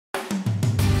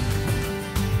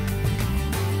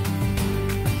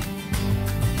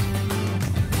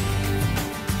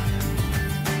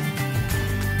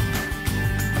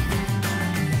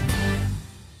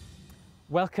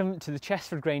Welcome to the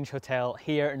Chestford Grange Hotel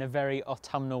here in a very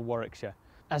autumnal Warwickshire.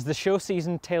 As the show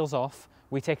season tails off,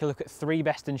 we take a look at 3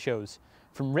 best in shows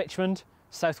from Richmond,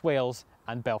 South Wales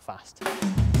and Belfast.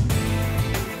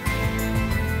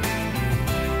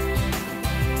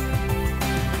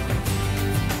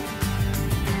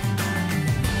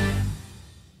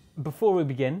 Before we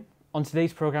begin, on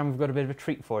today's programme we've got a bit of a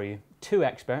treat for you. 2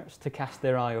 experts to cast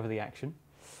their eye over the action.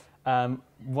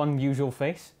 One usual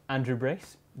face, Andrew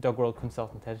Brace, Dog World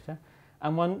consultant editor,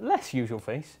 and one less usual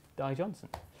face, Di Johnson.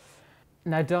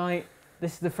 Now Di,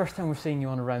 this is the first time we're seeing you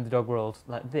on Around the Dog World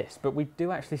like this, but we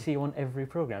do actually see you on every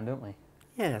programme, don't we?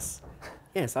 Yes.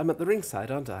 Yes, I'm at the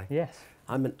ringside, aren't I? Yes.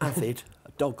 I'm an avid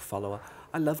dog follower.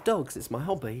 I love dogs, it's my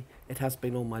hobby. It has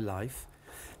been all my life.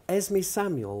 Esme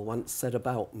Samuel once said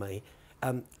about me,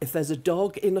 if there's a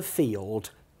dog in a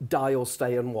field, Di will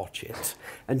stay and watch it.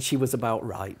 And she was about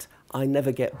right. I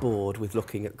never get bored with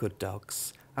looking at good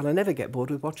dogs. And I never get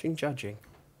bored with watching judging.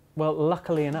 Well,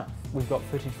 luckily enough, we've got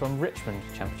footage from Richmond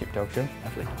Championship Dog Show.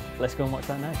 Let's go and watch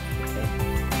that now.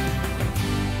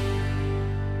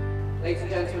 Ladies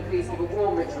and gentlemen, please give a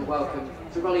warm Richmond welcome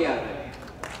to Ronnie Irving.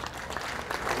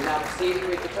 We're now proceeding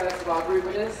with the first of our group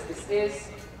winners. This is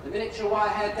the miniature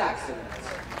wire-haired Dachshund.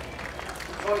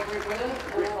 The toy group winner,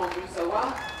 Richmond Rousseau,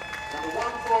 number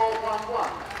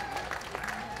 1411.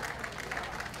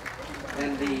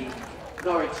 Then the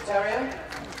Norwich Terrier,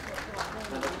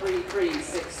 number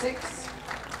 3366.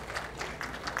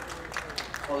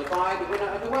 Followed by the winner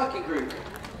of the working group,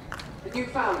 the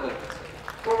Newfoundland,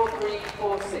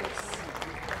 4346.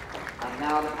 And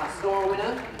now the Pastoral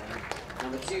winner,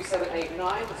 number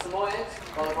 2789, the Samoyed,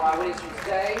 followed by our winners from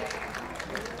today,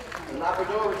 the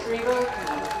Labrador Retriever,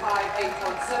 number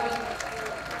 5817.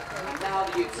 And now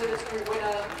the Utility Group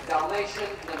winner, Dalmatian,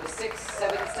 number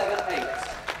 6778.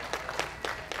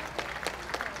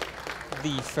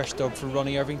 The first dog for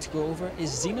Ronnie Irving to go over is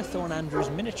Zena Thorne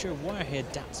Andrews' miniature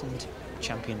wire-haired Dachshund,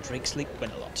 champion Drakesleep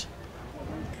Winalot.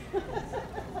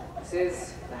 This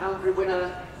is the Hound Group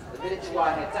winner, the miniature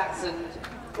wire-haired Dachshund,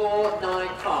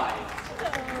 495.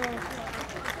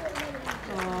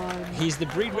 He's the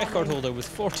breed record holder with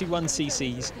 41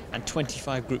 CCs and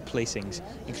 25 group placings,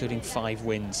 including 5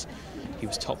 wins. He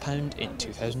was top hound in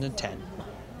 2010.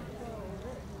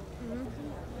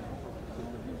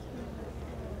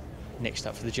 Next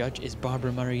up for the judge is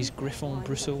Barbara Murray's Griffon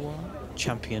Broussoir,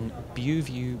 champion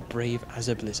Beauview Brave as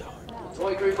a Blizzard.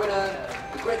 Toy group winner,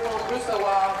 the Griffon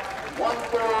Broussoir,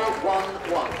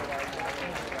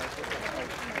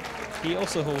 1411. He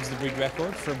also holds the breed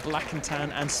record for black and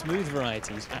tan and smooth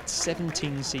varieties at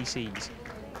 17 CCs.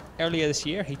 Earlier this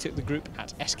year he took the group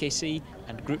at SKC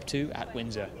and Group 2 at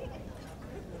Windsor.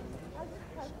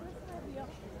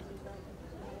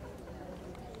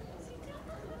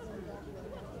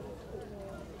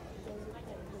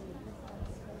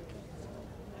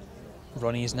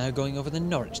 Ronnie is now going over the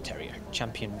Norwich Terrier,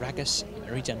 champion Ragus,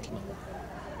 Merry Gentleman.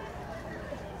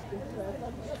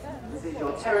 This is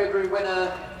your Terrier Group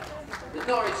winner, the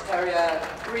Norwich Terrier,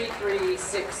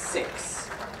 3366.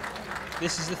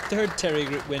 This is the 3rd Terrier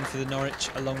Group win for the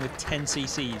Norwich, along with 10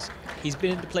 CCs. He's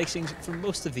been in the placings for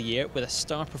most of the year, with a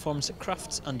star performance at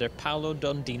Crufts under Paolo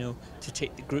Dondino to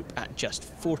take the group at just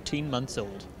 14 months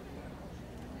old.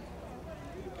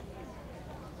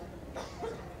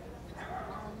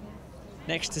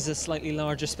 Next is a slightly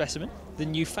larger specimen, the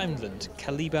Newfoundland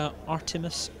Caliba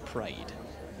Artemis Pride.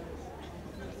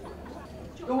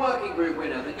 The working group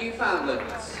winner, the Newfoundland,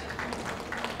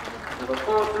 number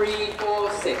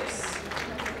 4346.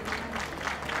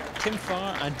 Tim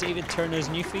Farr and David Turner's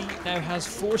Newfie now has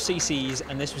 4 CCs,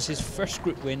 and this was his first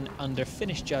group win under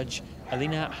Finnish judge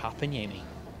Alina Hapaniemi.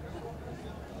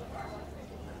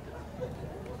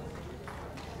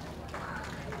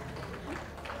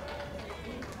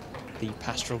 The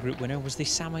Pastoral Group winner was the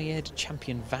Samoyed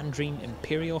champion Vandrine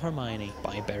Imperial Hermione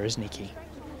by Berezniki.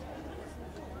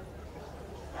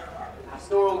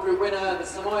 Pastoral Group winner, the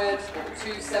Samoyed, number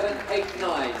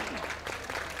 2789.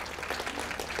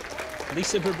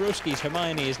 Lisa Bobrowski's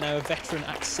Hermione is now a veteran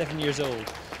at 7 years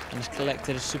old and has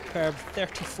collected a superb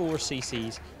 34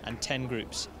 CCs and 10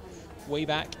 groups. Way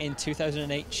back in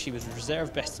 2008, she was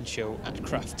reserve best in show at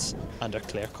Crufts under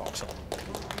Claire Coxall.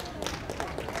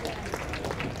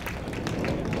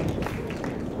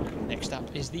 Next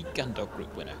up is the Gundog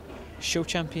Group winner, show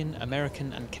champion,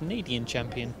 American and Canadian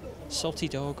champion, Salty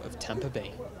Dog of Tampa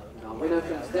Bay. Our winner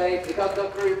from today for the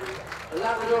Gundog Group, the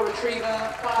Labrador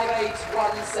Retriever,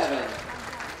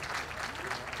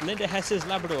 5817. Linda Hess's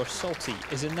Labrador, Salty,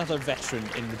 is another veteran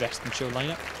in the Best in Show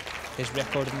lineup. His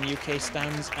record in the UK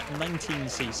stands at 19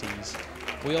 CCs.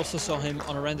 We also saw him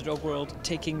on Around the Dog World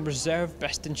taking reserve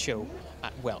Best in Show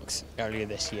at Welks earlier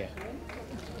this year.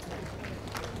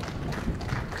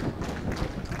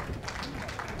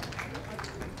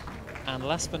 And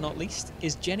last but not least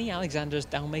is Jenny Alexander's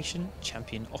Dalmatian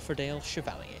champion Offerdale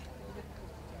Chevalier.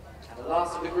 And the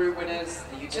last of the group winners,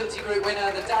 the utility group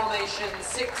winner, the Dalmatian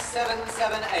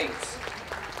 6778.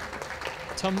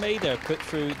 Tom Mather put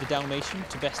through the Dalmatian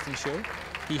to Best in Show.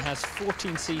 He has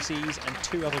 14 CCs and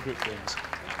 2 other group wins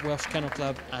at Welsh Kennel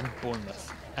Club and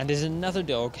Bournemouth, and is another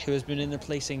dog who has been in the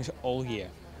placings all year.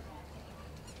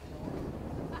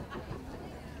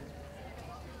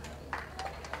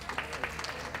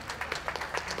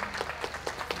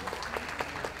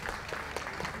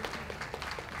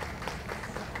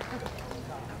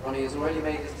 Ronnie has already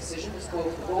made his decision to score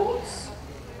for the boards.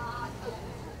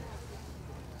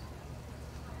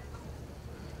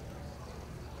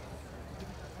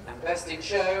 And Best in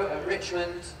Show at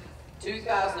Richmond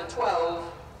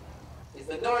 2012 is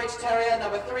the Norwich Terrier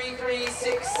number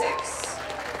 3366.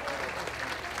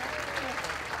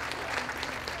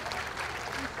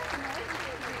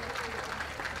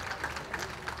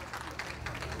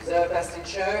 Reserve Best in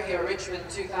Show here at Richmond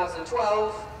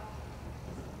 2012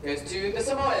 goes to the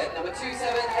Samoyed, number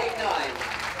 2789.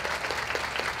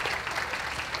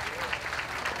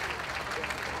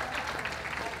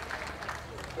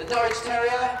 The Norwich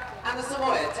Terrier and the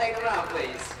Samoyed, take them round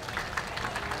please.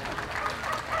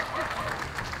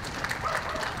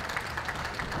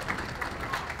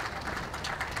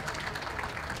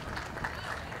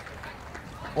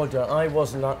 Well done. I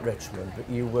wasn't at Richmond, but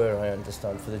you were, I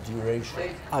understand, for the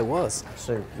duration. I was.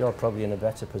 So you're probably in a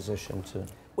better position to...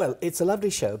 Well, it's a lovely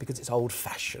show because it's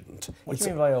old-fashioned. What do you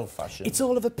mean by old-fashioned? It's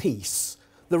all of a piece.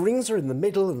 The rings are in the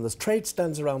middle and there's trade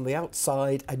stands around the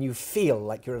outside and you feel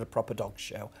like you're at a proper dog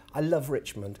show. I love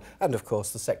Richmond. And, of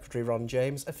course, the Secretary, Ron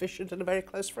James, efficient and a very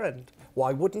close friend.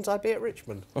 Why wouldn't I be at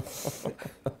Richmond?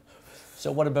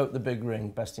 So what about the big ring,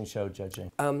 Best in Show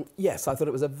judging? Yes, I thought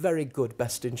it was a very good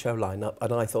Best in Show lineup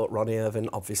and I thought Ronnie Irvine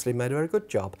obviously made a very good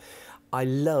job. I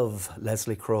love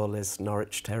Leslie Crawley's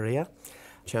Norwich Terrier,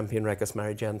 Champion Regus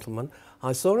Merry Gentleman.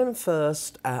 I saw him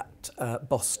first at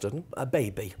Boston, a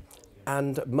baby,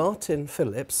 and Martin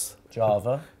Phillips...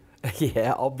 Java.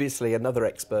 Yeah, obviously another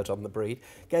expert on the breed,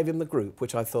 gave him the group,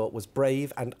 which I thought was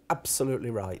brave and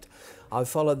absolutely right. I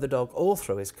followed the dog all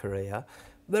through his career.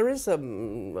 There is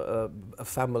a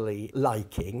family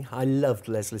liking. I loved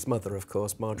Leslie's mother, of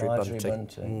course, Marjorie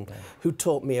Bunting, yeah. who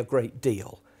taught me a great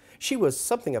deal. She was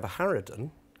something of a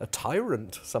harridan, a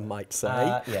tyrant, some might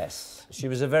say. Yes, she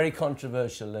was a very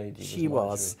controversial lady. She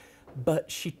was, but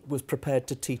she was prepared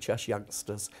to teach us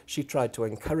youngsters. She tried to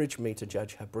encourage me to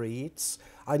judge her breeds.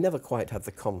 I never quite had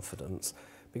the confidence,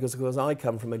 because of course I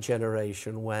come from a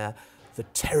generation where the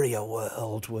terrier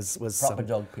world was proper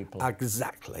dog people.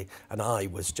 Exactly, and I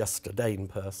was just a Dane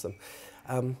person.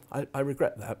 I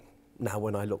regret that now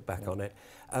when I look back on it.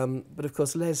 But of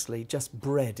course Leslie just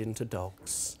bred into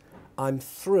dogs. I'm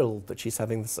thrilled that she's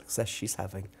having the success she's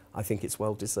having. I think it's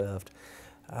well deserved.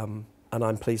 And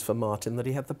I'm pleased for Martin that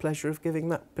he had the pleasure of giving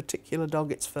that particular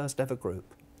dog its first ever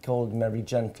group. Called Merry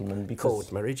Gentleman because...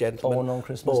 Called Merry Gentleman. Born on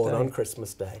Christmas Day. Born on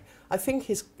Christmas Day. I think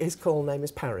his call name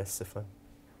is Paris, if I'm...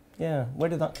 Yeah, where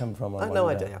did that come from? I have no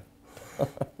idea.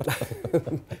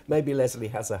 Maybe Leslie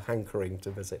has a hankering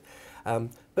to visit.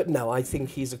 But no, I think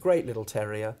he's a great little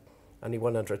terrier, and he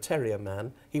won under a terrier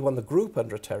man. He won the group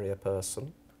under a terrier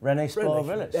person. René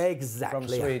Spar-Willis. Exactly. From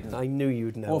Sweden. I knew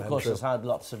you'd know. Well, of course, Andrew. has had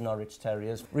lots of Norwich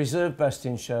Terriers. Reserve Best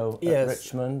in Show at Yes.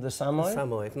 Richmond, the Samoyed.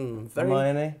 Samoyed.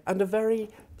 Hermione. And a very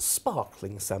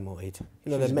sparkling Samoyed.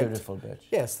 You know, She's a they're meant, beautiful bitch.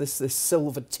 yes, this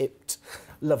silver-tipped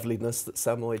loveliness that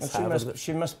Samoyeds have.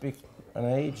 She must be an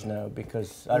age now,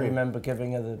 because I remember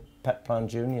giving her the Pet Plan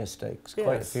Junior Stakes quite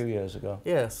a Yes. few years ago.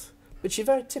 Yes. But she's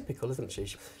very typical, isn't she?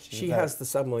 She very- has the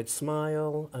Samoyed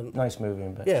smile. And Nice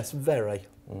moving bitch. yes, very,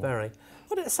 very.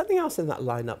 Something else in that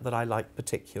lineup that I like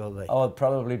particularly. Oh,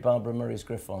 probably Barbara Murray's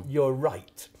Griffon. You're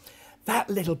right. That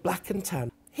little black and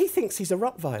tan, he thinks he's a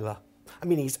Rottweiler. I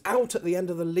mean, he's out at the end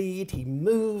of the lead, he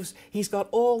moves, he's got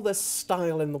all the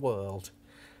style in the world.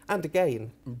 And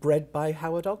again, bred by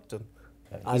Howard Ogden.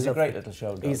 He's a great little show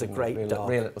dog. He's a isn't he? great dog.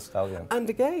 Real little stallion. And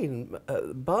again,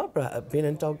 Barbara had been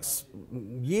in dogs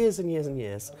years and years and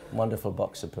years. Wonderful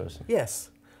boxer person. Yes,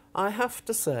 I have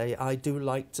to say I do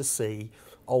like to see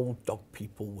old dog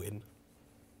people win.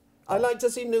 I like to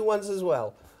see new ones as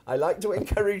well. I like to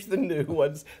encourage the new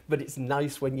ones, but it's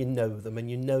nice when you know them and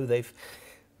you know they've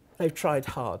tried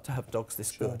hard to have dogs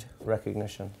this good.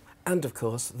 Recognition. And of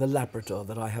course, the Labrador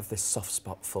that I have this soft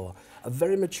spot for. A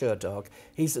very mature dog.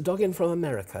 He's a dog in from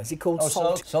America. Is he called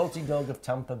Salty? Salty Dog of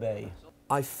Tampa Bay.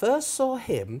 I first saw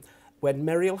him when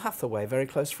Muriel Hathaway, a very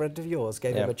close friend of yours,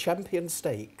 gave him a champion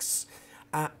stakes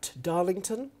at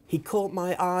Darlington. He caught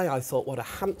my eye. I thought what a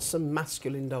handsome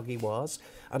masculine dog he was,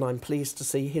 and I'm pleased to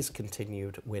see his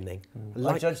continued winning.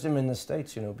 I judged him in the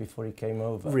States, you know, before he came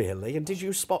over. Really? And did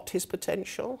you spot his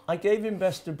potential? I gave him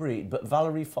best of breed, but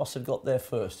Valerie Foss had got there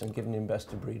first and given him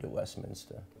best of breed at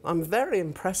Westminster. I'm very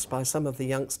impressed by some of the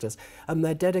youngsters and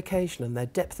their dedication and their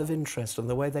depth of interest and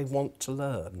the way they want to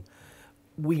learn.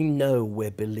 We know we're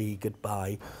beleaguered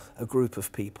by a group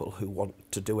of people who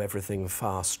want to do everything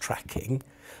fast tracking,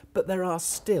 but there are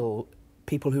still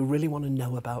people who really want to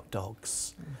know about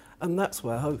dogs. And that's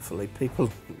where hopefully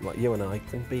people like you and I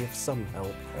can be of some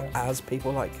help, as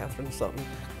people like Catherine Sutton,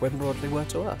 Gwen Broadley were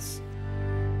to us.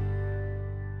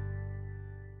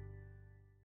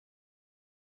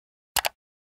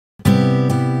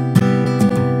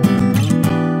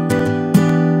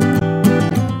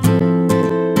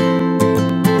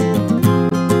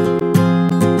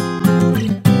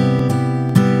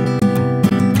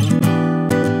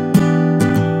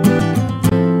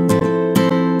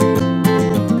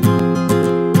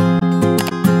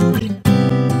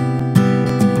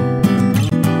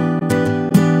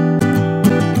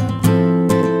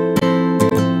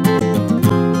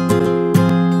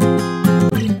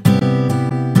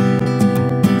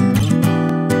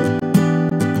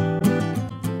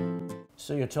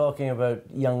 So you're talking about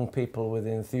young people with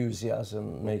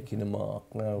enthusiasm making a mark.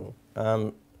 Now,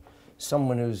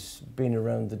 someone who's been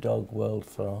around the dog world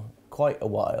for quite a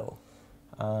while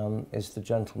is the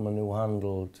gentleman who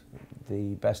handled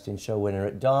the Best in Show winner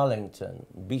at Darlington,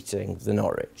 beating the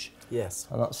Norwich. Yes.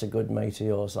 And that's a good mate of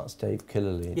yours, that's Dave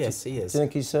Killelea. Yes, he is. Do you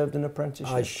think he served an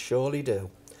apprenticeship? I surely do.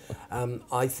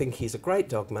 I think he's a great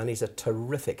dog man. He's a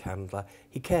terrific handler.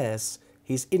 He cares.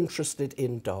 He's interested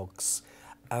in dogs.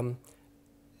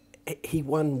 He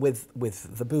won with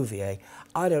the Bouvier.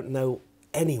 I don't know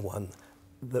anyone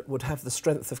that would have the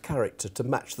strength of character to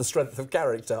match the strength of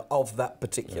character of that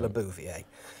particular Bouvier.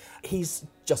 He's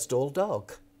just all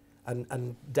dog.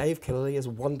 And Dave Killelea is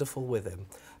wonderful with him.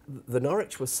 The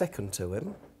Norwich was second to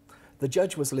him. The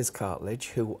judge was Liz Cartledge,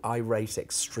 who I rate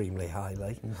extremely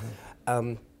highly.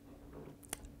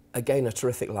 Again, a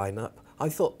terrific lineup. I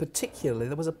thought particularly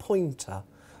there was a pointer.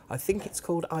 I think it's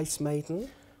called Ice Maiden.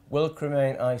 Will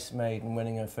Cremain, Ice Maiden,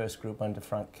 winning her first group under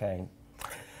Frank Kane.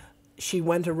 She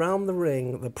went around the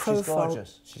ring, the profile... She's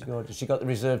gorgeous, she's gorgeous. She got the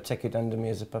reserve ticket under me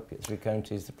as a puppy at 3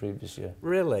 Counties the previous year.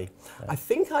 Really? Yeah. I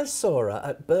think I saw her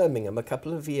at Birmingham a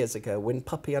couple of years ago win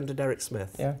puppy under Derek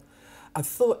Smith. Yeah. I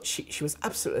thought she was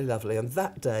absolutely lovely, and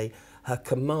that day, her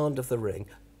command of the ring,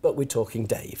 but we're talking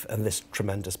Dave and this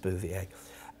tremendous Bouvier.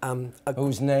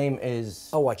 Whose name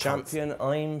is I Champion,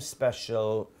 I'm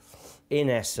Special, in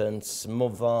essence,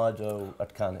 Movado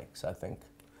at Canix, I think.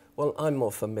 Well, I'm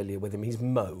more familiar with him. He's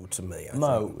Mo to me. I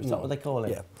Mo, think. is that what they call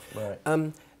him? Yeah.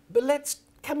 Right. But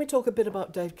can we talk a bit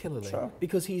about Dave Killelea? Sure.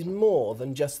 Because he's more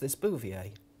than just this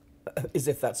Bouvier, as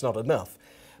if that's not enough.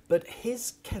 But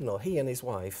his kennel, he and his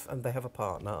wife, and they have a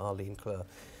partner, Arlene Clure,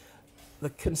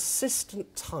 the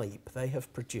consistent type they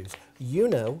have produced. You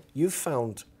know, you've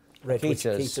found Red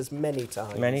Keaters many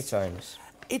times. Many times.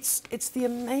 It's the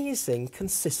amazing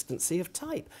consistency of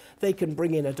type. They can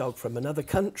bring in a dog from another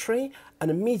country and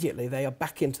immediately they are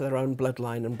back into their own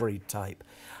bloodline and breed type.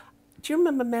 Do you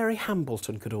remember Mary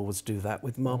Hambleton could always do that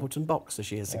with Marbleton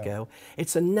Boxers years ago?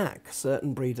 It's a knack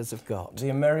certain breeders have got.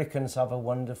 The Americans have a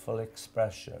wonderful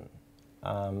expression,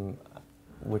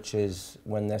 which is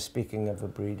when they're speaking of a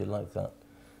breeder like that,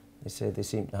 they say they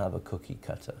seem to have a cookie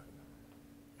cutter.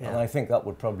 Yeah. And I think that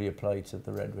would probably apply to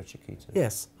the Red Richard Keater.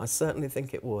 Yes, I certainly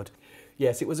think it would.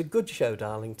 Yes, it was a good show,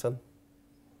 Darlington.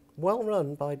 Well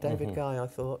run by David Guy, I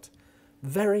thought.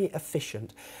 Very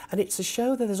efficient. And it's a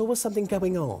show that there's always something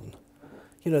going on.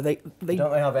 You know, don't they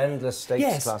have endless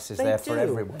stakes classes there for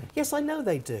everyone? Yes, I know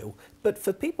they do. But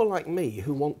for people like me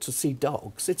who want to see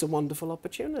dogs, it's a wonderful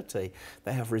opportunity.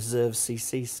 They have reserve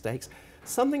CC stakes.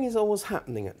 Something is always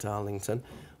happening at Darlington.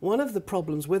 One of the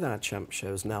problems with our champ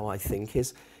shows now, I think,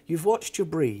 is you've watched your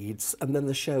breeds and then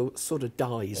the show sort of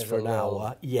dies for an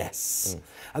hour. Yes.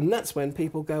 And that's when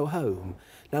people go home.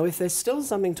 Now, if there's still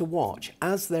something to watch,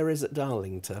 as there is at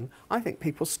Darlington, I think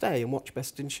people stay and watch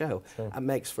Best in Show. Sure. It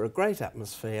makes for a great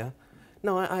atmosphere.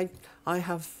 No, I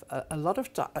have a lot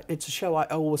of time. It's a show I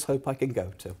always hope I can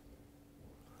go to.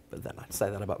 But then I'd say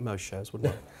that about most shows,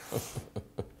 wouldn't I?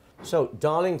 So,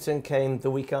 Darlington came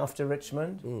the week after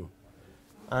Richmond,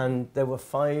 and there were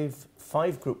five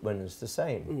group winners, the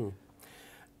same.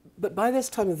 But by this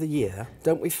time of the year,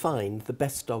 don't we find the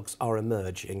best dogs are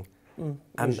emerging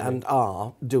and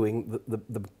are doing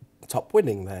the top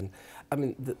winning then? I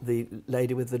mean, the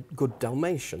lady with the good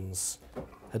Dalmatians.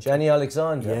 Jenny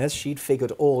Alexander. Yes, she'd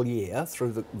figured all year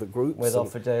through the groups. With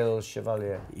Offerdale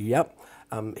Chevalier. Yep,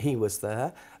 he was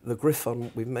there. The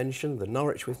Griffon we've mentioned, the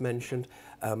Norwich we've mentioned.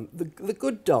 The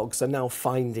good dogs are now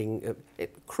finding...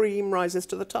 cream rises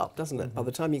to the top, doesn't it? By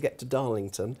the time you get to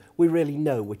Darlington, we really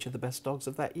know which are the best dogs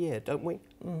of that year, don't we?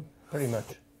 Pretty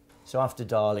much. So after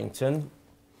Darlington,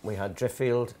 we had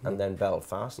Driffield and then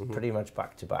Belfast, pretty much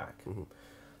back to back,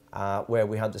 where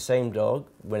we had the same dog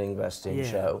winning Best in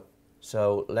Show.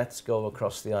 So let's go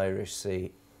across the Irish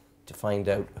Sea to find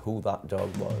out who that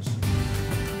dog was.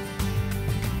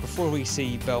 Before we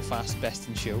see Belfast Best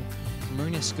in Show,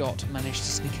 Marina Scott managed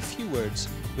to sneak a few words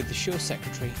with the show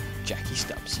secretary, Jackie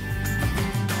Stubbs.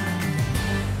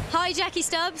 Hi, Jackie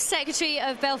Stubbs, Secretary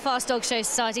of Belfast Dog Show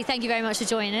Society. Thank you very much for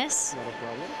joining us. Not a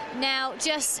problem. Now,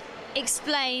 just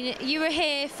explain, you were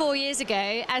here 4 years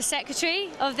ago as Secretary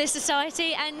of this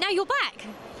society, and now you're back.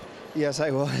 Yes,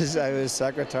 I was. I was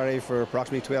Secretary for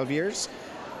approximately 12 years.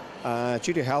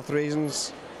 Due to health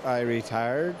reasons, I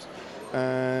retired,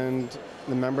 and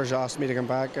the members asked me to come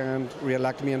back and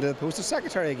re-elect me into the post of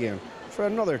Secretary again for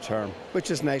another term,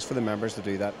 which is nice for the members to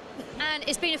do that. And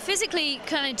it's been a physically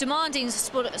kind of demanding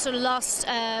sort of last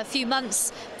few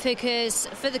months, because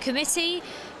for the committee,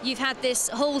 you've had this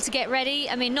hall to get ready.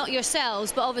 I mean, not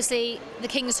yourselves, but obviously the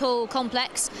King's Hall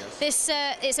complex. Yes. This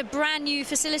it's a brand new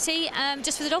facility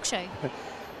just for the dog show.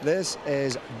 This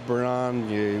is brand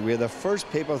new. We're the first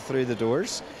people through the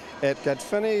doors. It got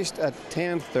finished at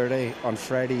 10:30 on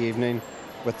Friday evening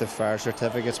with the fire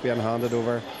certificates being handed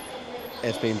over.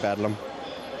 It's been bedlam.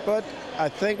 But I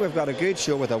think we've got a good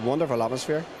show with a wonderful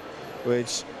atmosphere,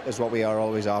 which is what we are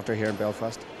always after here in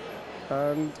Belfast.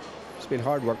 And it's been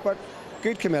hard work, but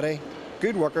good committee,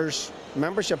 good workers,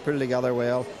 membership pulled together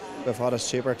well. We've had a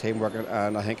super team working,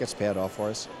 and I think it's paid off for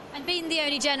us. And being the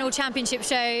only general championship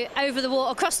show over the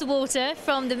water, across the water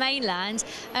from the mainland,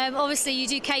 obviously you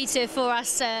do cater for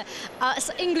us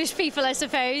English people, I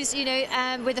suppose, you know,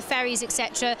 with the ferries,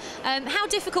 etc. How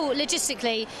difficult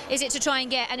logistically is it to try and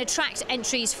get and attract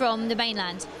entries from the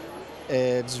mainland?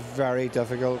 It's very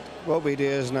difficult. What we do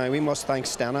is now we must thank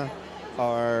Stena,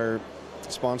 our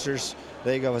sponsors.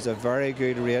 They give us a very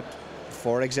good rate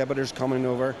for exhibitors coming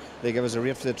over. They give us a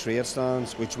rate for the trade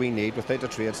stands, which we need. Without the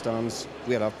trade stands,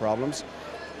 we'd have problems.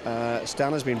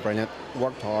 Stana's been brilliant,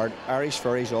 worked hard. Irish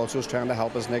Ferries also is trying to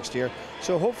help us next year.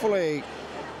 So hopefully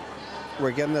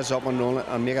we're getting this up and rolling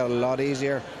and make it a lot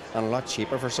easier and a lot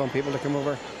cheaper for some people to come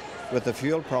over. With the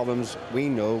fuel problems, we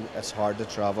know it's hard to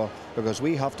travel because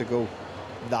we have to go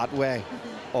that way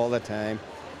all the time.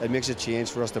 It makes a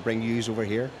change for us to bring yous over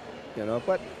here, you know,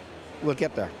 but we'll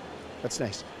get there. That's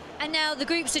nice. And now the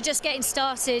groups are just getting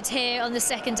started here on the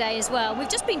second day as well. We've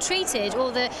just been treated,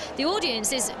 or the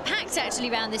audience is packed actually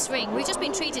around this ring. We've just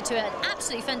been treated to an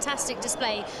absolutely fantastic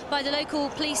display by the local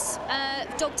police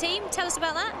dog team. Tell us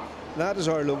about that. That is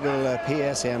our local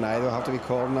PSNI, they'll have to be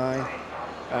called now.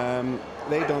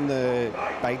 They done the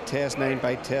bite test, 9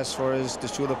 bite tests for us to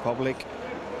show the public.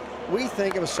 We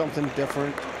think it was something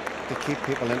different to keep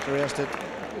people interested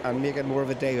and make it more of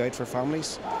a day out for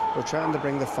families. We're trying to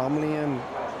bring the family in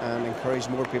and encourage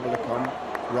more people to come,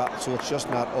 so it's just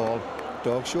not all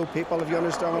dog show people, if you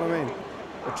understand what I mean.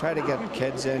 We try to get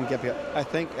kids in, I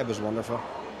think it was wonderful.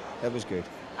 It was good.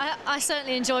 I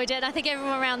certainly enjoyed it, and I think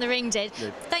everyone around the ring did.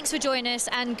 Good. Thanks for joining us,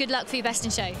 and good luck for your Best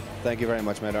in Show. Thank you very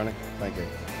much, my darling. Thank you.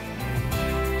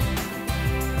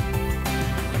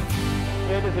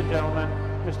 Ladies and gentlemen,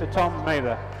 Mr. Tom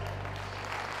Mather.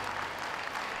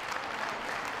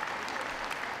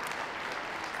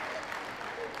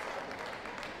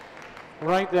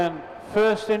 Right then,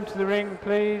 first into the ring,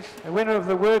 please. The winner of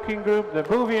the working group, the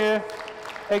Bouvier,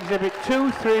 exhibit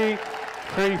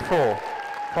 2334.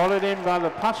 Followed in by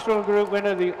the pastoral group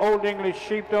winner, the Old English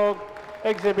Sheepdog,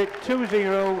 exhibit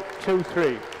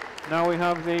 2023. Now we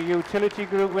have the utility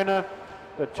group winner,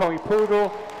 the Toy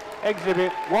Poodle,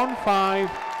 exhibit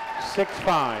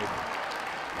 1565.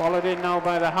 Followed in now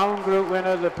by the Hound group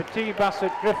winner, the Petit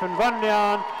Basset Griffon Van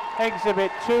Daan,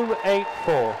 exhibit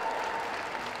 284.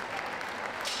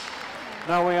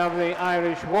 Now we have the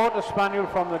Irish Water Spaniel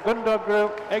from the Gundog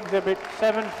group, exhibit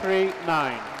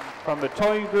 739. From the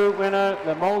Toy group winner,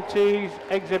 the Maltese,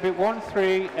 exhibit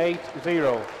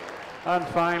 1380. And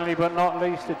finally, but not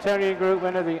least, the Terrier group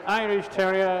winner, the Irish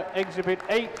Terrier, exhibit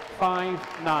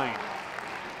 859.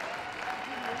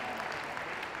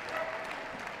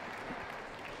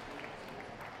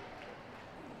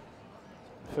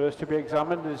 First to be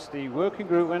examined is the working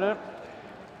group winner,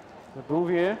 the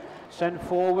Bouvier, sent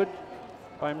forward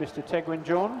by Mr. Tegwin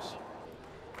Jones.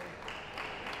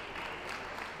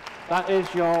 That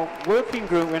is your working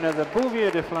group winner, the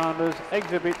Bouvier de Flanders,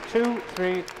 exhibit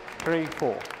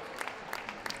 2334.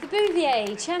 The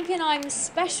Bouvier, Champion I'm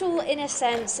Special in a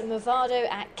Sense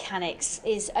Movado at Canix,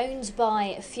 is owned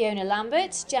by Fiona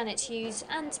Lambert, Janet Hughes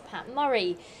and Pat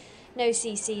Murray. No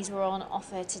CCs were on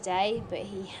offer today, but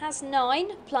he has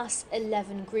 9 plus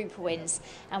 11 group wins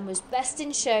and was best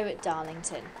in show at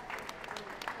Darlington.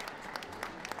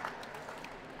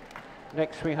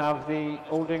 Next we have the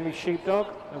Old English Sheepdog,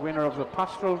 the winner of the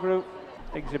Pastoral Group,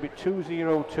 exhibit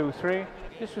 2023.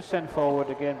 This was sent forward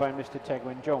again by Mr.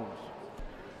 Tegwin Jones.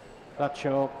 That's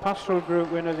your Pastoral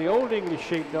Group winner, the Old English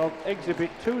Sheepdog, exhibit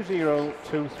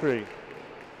 2023.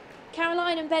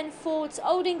 Caroline and Ben Ford's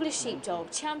Old English Sheepdog,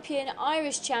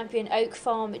 Irish champion Oak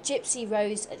Farm Gypsy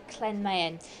Rose at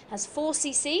Clenmayon, has 4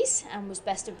 CCs and was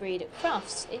best of breed at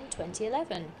Crufts in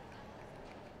 2011.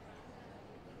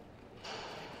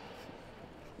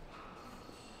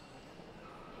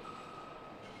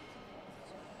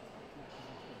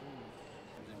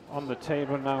 On the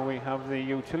table now we have the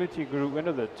Utility Group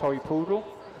winner, the Toy Poodle,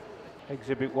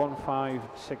 exhibit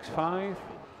 1565,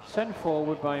 sent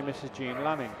forward by Mrs. Jean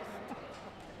Lanning.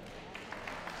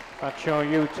 That's your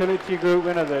Utility Group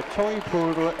winner, the Toy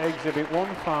Poodle, exhibit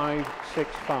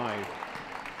 1565.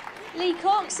 Lee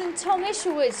Cox and Tom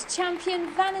Isherwood's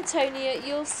champion Vanatonia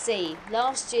You'll See.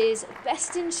 Last year's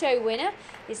Best in Show winner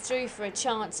is through for a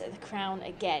chance at the crown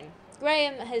again.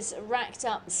 Graham has racked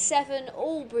up 7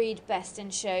 all-breed Best in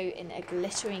Show in a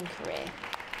glittering career.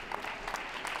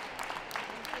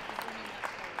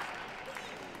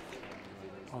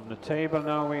 On the table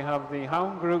now we have the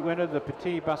Hound Group winner, the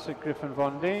Petit Basset Griffon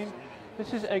Von Dane.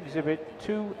 This is exhibit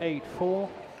 284.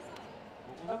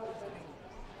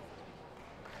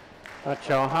 That's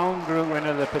your Hound Group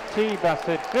winner, the Petit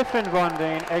Basset Griffon Von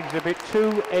Dane, exhibit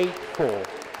 284.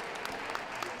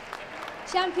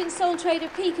 Champion Sole Trader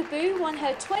Peekaboo won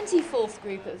her 24th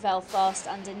group at Belfast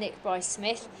under Nick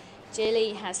Bryce-Smith.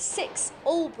 Jilly has 6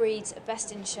 all breeds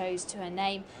Best in Shows to her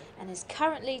name and is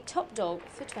currently top dog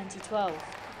for 2012.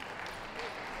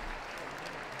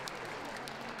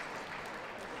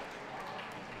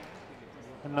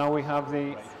 And now we have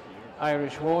the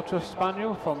Irish Water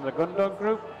Spaniel from the Gundog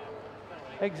Group,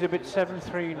 exhibit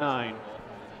 739.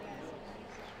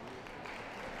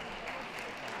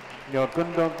 Your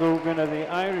Gundog Group winner, the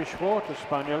Irish Water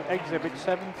Spaniel, exhibit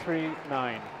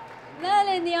 739.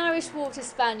 Merlin, the Irish Water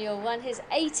Spaniel, won his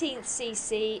 18th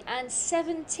CC and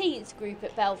 17th group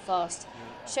at Belfast.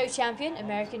 Show champion,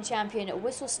 American champion at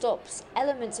Whistle Stop's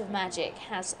Elements of Magic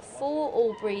has 4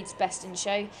 all breeds Best in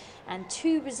Show and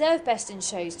 2 reserve Best in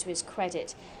Shows to his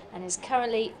credit and is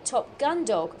currently top gun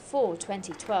dog for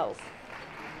 2012.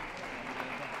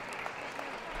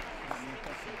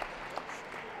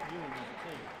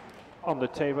 On the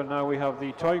table now we have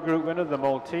the Toy Group winner, the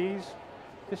Maltese.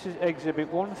 This is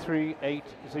exhibit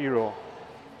 1380,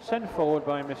 sent forward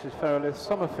by Mrs. Fairlith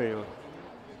Summerfield.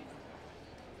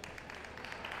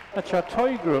 That's our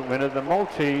Toy Group winner, the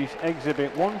Maltese,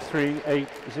 exhibit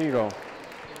 1380.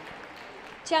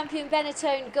 Champion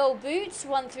Benetton Gold Boots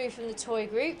won through from the Toy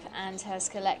Group and has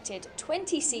collected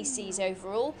 20 CCs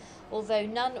overall, although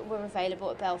none were available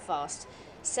at Belfast.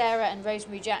 Sarah and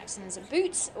Rosemary Jackson's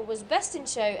Boots was Best in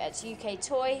Show at UK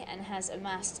Toy and has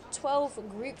amassed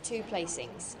 12 Group 2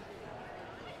 placings.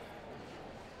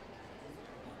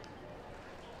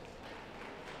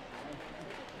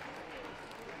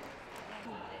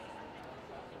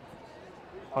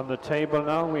 On the table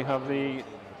now we have the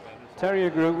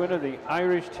Terrier Group winner, the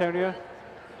Irish Terrier,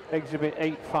 exhibit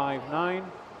 859.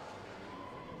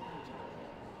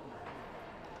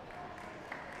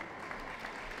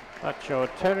 That's your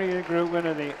Terrier Group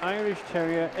winner, the Irish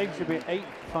Terrier, exhibit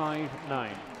 859.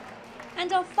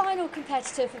 And our final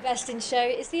competitor for Best in Show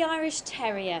is the Irish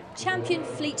Terrier, champion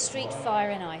Fleet Street Fire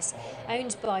and Ice,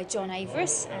 owned by John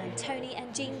Averis and Tony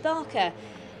and Jean Barker.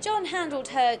 John handled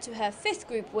her to her 5th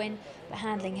group win, but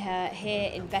handling her here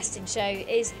in Best in Show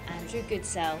is Andrew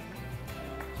Goodsell.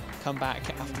 Come back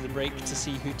after the break to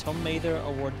see who Tom Mather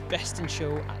awarded Best in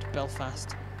Show at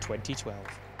Belfast 2012.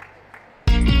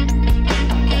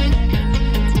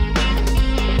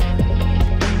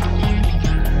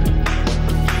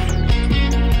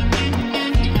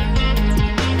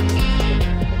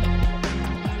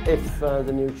 If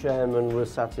the new chairman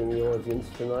was sat in the audience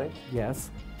tonight,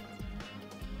 Yes.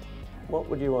 what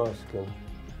would you ask him?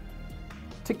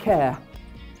 To care.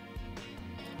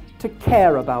 To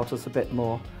care about us a bit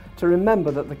more. To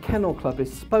remember that the Kennel Club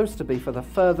is supposed to be for the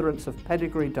furtherance of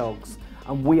pedigree dogs,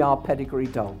 and we are pedigree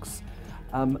dogs.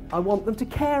 I want them to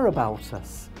care about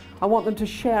us. I want them to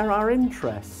share our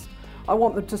interests. I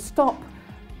want them to stop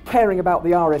caring about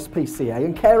the RSPCA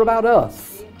and care about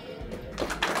us.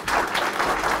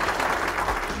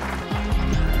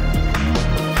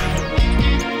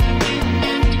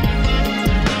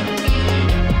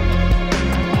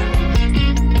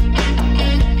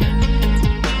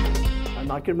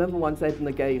 And I can remember once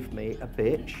Edna gave me a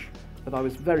bitch that I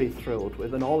was very thrilled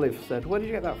with, and Olive said, "Where did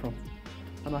you get that from?"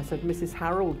 And I said, "Mrs.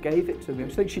 Harold gave it to me." I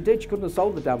think she did. She couldn't have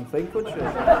sold the damn thing, could she?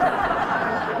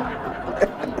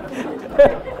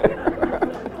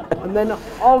 And then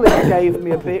Olive gave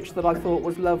me a bitch that I thought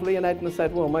was lovely, and Edna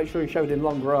said, "Well, make sure you showed in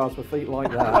long grass with feet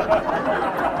like that."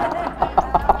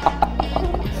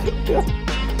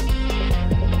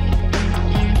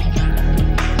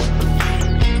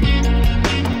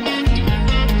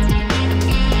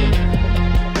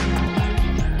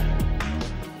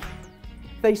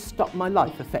 They stopped my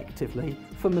life, effectively,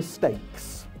 for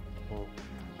mistakes.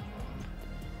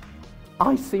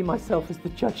 I see myself as the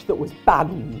judge that was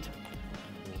banned.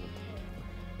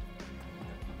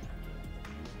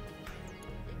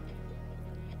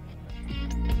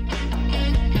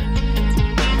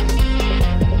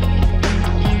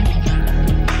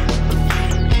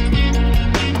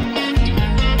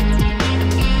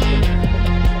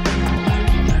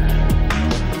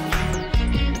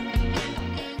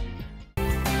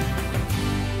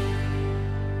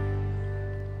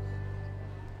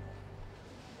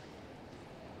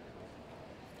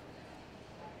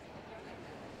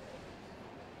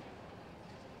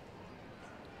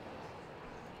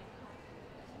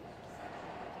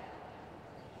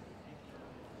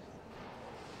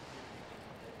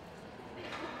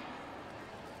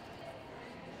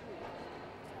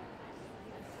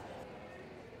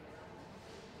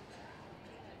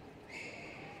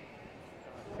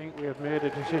 I think we have made a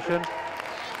decision.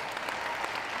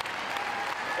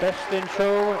 Best in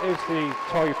show is the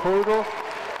toy poodle.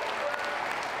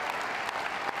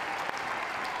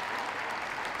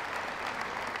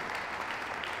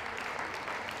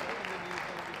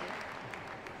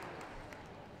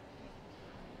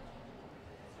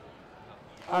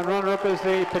 And runner-up is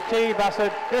the Petit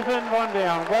Basset Griffin Von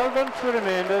Down. Well done to the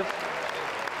remainders.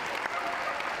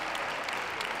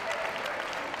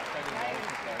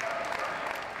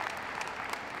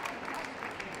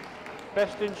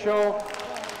 Best in show,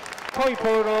 toy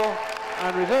poodle,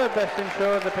 and reserve best in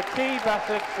show, the Petit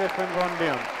Basset Griffin Von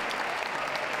Down.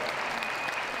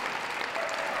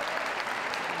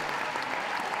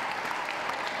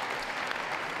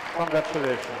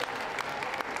 Congratulations.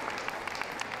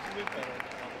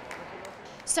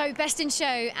 So best in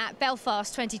show at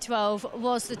Belfast 2012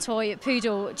 was the toy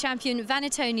poodle. Champion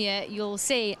Vanatonia, you'll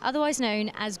see, otherwise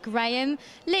known as Graham.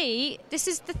 Lee, this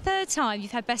is the third time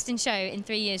you've had best in show in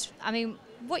 3 years. I mean,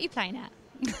 what are you playing at?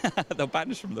 They'll ban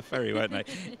us from the ferry, won't they?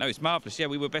 No, it's marvellous. Yeah,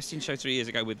 we were best in show 3 years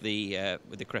ago with the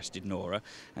crested Nora,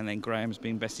 and then Graham's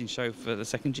been best in show for the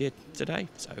second year today.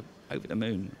 So over the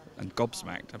moon and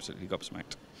gobsmacked, absolutely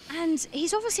gobsmacked. And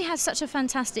he's obviously had such a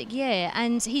fantastic year,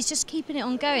 and he's just keeping it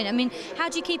on going. I mean, how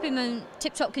do you keep him in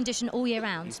tip-top condition all year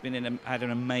round? He's been had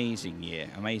an amazing year,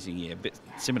 a bit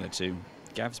similar to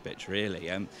Gav's bitch,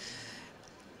 really.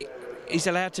 He's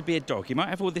allowed to be a dog. He might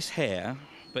have all this hair,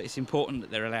 but it's important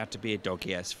that they're allowed to be a dog.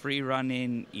 He has free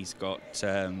running. He's got.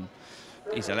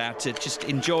 He's allowed to just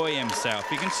enjoy himself.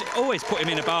 You can always put him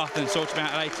in a bath and sort him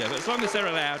out later, but as long as they're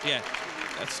allowed, yeah,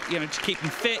 that's, you know, to keep him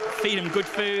fit, feed him good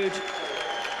food.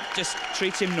 Just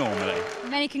treat him normally.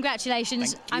 Many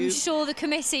congratulations. I'm sure the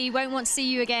committee won't want to see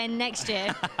you again next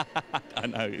year. I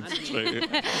know, it's true.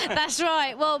 That's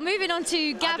right. Well, moving on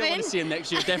to Gavin. I don't want to see him next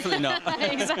year, definitely not.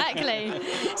 Exactly.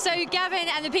 So Gavin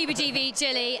and the PBGV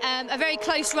Jilly, a very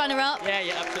close runner-up.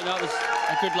 Yeah, absolutely. No, it was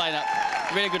a good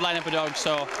lineup, really good lineup of dogs.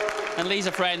 So, and Lee's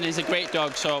a friend, and he's a great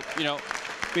dog. So, you know,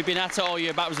 we've been at it all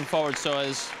year, backwards and forwards. So,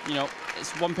 as you know,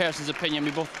 it's one person's opinion.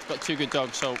 We both got two good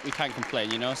dogs, so we can't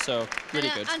complain, you know. So, really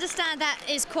good. I understand that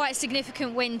is quite a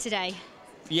significant win today.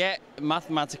 Yeah,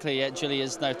 mathematically, yeah, Jilly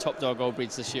is now top dog all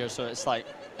breeds this year. So it's like,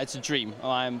 it's a dream.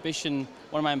 One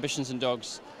of my ambitions in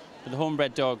dogs, with the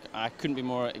homebred dog, I couldn't be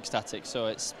more ecstatic. So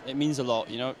it means a lot,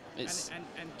 you know.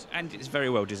 And it's very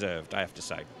well deserved, I have to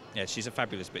say. Yeah, she's a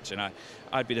fabulous bitch, and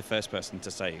I'd be the first person to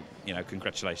say, you know,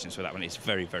 congratulations for that one. It's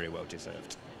very, very well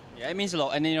deserved. Yeah, it means a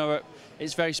lot, and you know,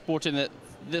 it's very sporting that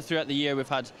throughout the year we've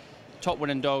had top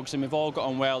winning dogs, and we've all got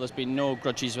on well. There's been no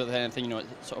grudges with anything, you know.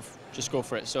 Sort of just go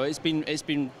for it. So it's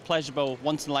been pleasurable,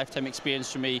 once in a lifetime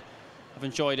experience for me. I've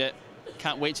enjoyed it.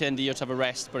 Can't wait to end the year to have a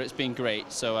rest, but it's been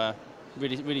great. So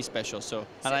really, really special. So,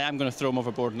 and I am going to throw them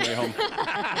overboard on the way home.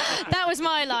 That was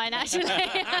my line, actually.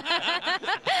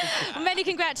 Many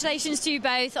congratulations to you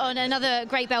both on another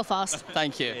great Belfast.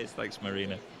 Thank you. Yes, thanks,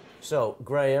 Marina. So,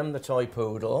 Graham, the toy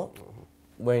poodle,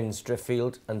 wins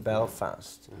Driffield and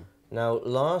Belfast. Now,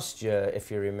 last year,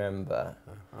 if you remember,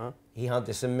 he had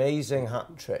this amazing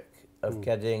hat trick of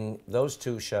getting those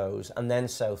 2 shows and then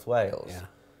South Wales. Yeah.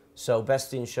 So,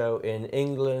 best in show in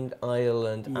England,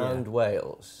 Ireland and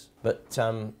Wales. But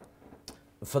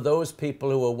for those people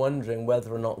who are wondering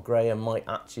whether or not Graham might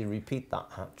actually repeat that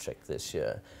hat trick this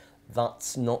year,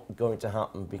 that's not going to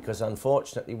happen, because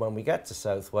unfortunately when we get to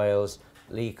South Wales,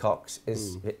 Lee Cox,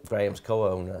 is Graham's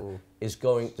co-owner, is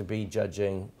going to be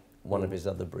judging one of his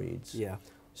other breeds. Yeah.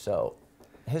 So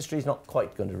history's not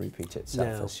quite going to repeat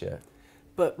itself this year.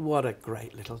 But what a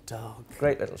great little dog.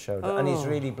 Great little show. And he's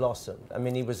really blossomed. I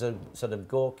mean, he was a sort of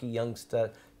gawky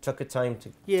youngster, took time to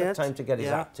get his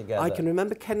act together. I can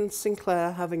remember Ken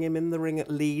Sinclair having him in the ring at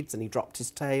Leeds, and he dropped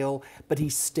his tail, but he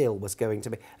still was going to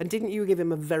be. And didn't you give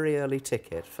him a very early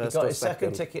ticket, first He got or his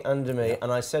second ticket under me,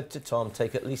 and I said to Tom,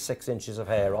 take at least 6 inches of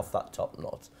hair off that top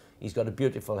knot. He's got a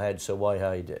beautiful head, so why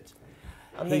hide it?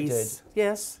 And they did.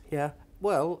 Yes, yeah.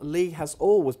 Well, Lee has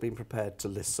always been prepared to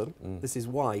listen. This is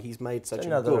why he's made such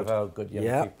another of our good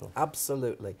young people.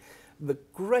 Absolutely. The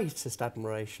greatest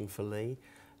admiration for Lee.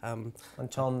 And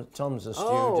Tom's a student.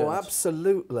 Oh,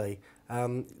 absolutely.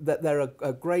 That they're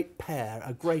a great pair,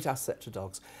 a great asset to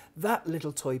dogs. That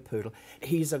little toy poodle,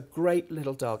 he's a great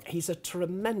little dog. He's a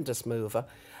tremendous mover.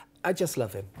 I just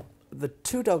love him. The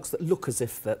 2 dogs that look as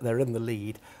if they're in the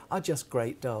lead are just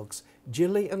great dogs.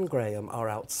 Gilly and Graham are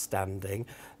outstanding.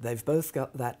 They've both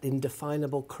got that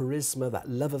indefinable charisma, that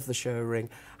love of the show ring,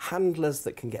 handlers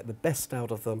that can get the best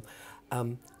out of them.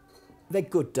 They're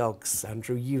good dogs,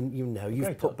 Andrew. You know,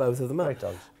 you've put both of them up. Great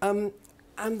dogs.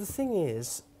 And the thing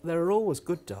is, there are always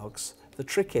good dogs. The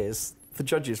trick is the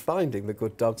judges finding the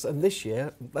good dogs, and this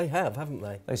year they have, haven't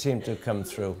they? They seem to have come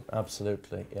through,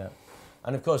 absolutely, yeah.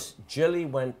 And of course, Gilly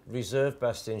went reserve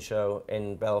best in show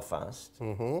in Belfast,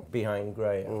 behind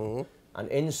Graham, and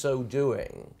in so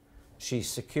doing, she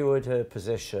secured her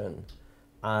position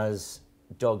as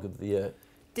Dog of the Year.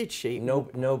 Did she?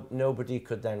 Nobody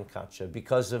could then catch her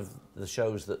because of the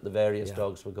shows that the various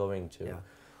dogs were going to. Yeah.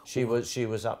 She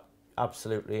was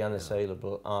absolutely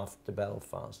unassailable after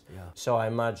Belfast. Yeah. So I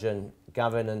imagine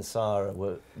Gavin and Sarah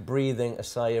were breathing a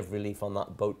sigh of relief on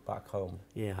that boat back home.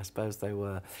 Yeah, I suppose they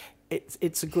were.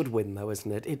 It's a good win though, isn't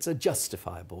it? It's a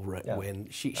justifiable win.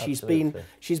 She's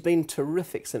been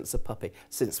terrific since a puppy,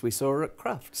 since we saw her at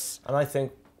Crufts. And I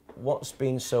think what's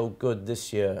been so good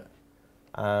this year,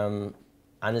 and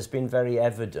has been very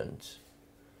evident,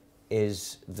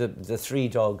 is the 3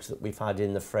 dogs that we've had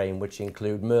in the frame, which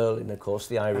include Merlin, of course,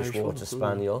 the Irish Water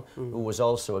Spaniel, who was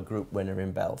also a group winner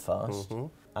in Belfast.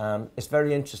 It's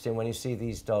very interesting when you see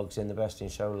these dogs in the Best in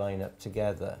Show lineup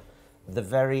together, the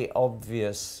very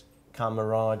obvious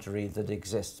camaraderie that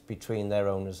exists between their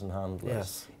owners and handlers.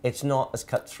 Yes. It's not as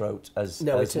cutthroat as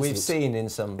we've seen in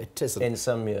some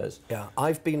years. Yeah,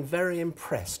 I've been very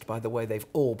impressed by the way they've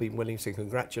all been willing to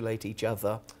congratulate each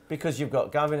other. Because you've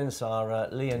got Gavin and Sarah,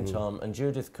 Lee and Tom, and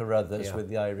Judith Carruthers with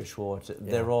the Irish Water.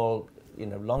 They're all,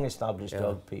 long-established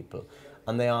dog people,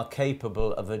 and they are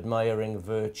capable of admiring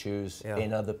virtues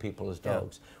in other people's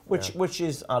dogs, which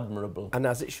is admirable. And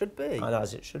as it should be. And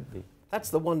as it should be. That's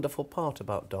the wonderful part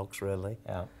about dogs, really.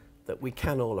 Yeah. That we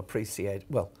can all appreciate.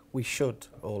 Well, we should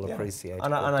all appreciate.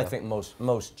 And I think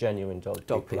most genuine dog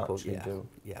people actually do.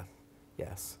 Yeah.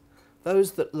 Yes.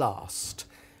 Those that last.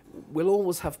 We'll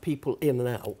always have people in and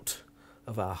out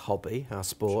of our hobby, our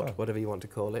sport, whatever you want to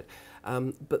call it.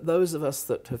 But those of us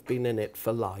that have been in it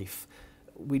for life,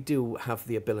 we do have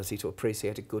the ability to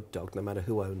appreciate a good dog, no matter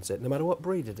who owns it, no matter what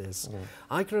breed it is.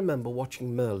 I can remember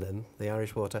watching Merlin, the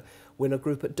Irish Water, win a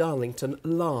group at Darlington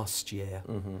last year.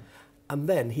 And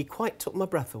then he quite took my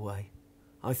breath away.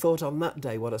 I thought on that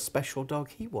day what a special dog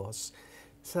he was.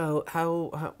 So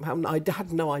how I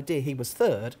had no idea he was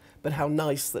third, but how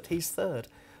nice that he's third.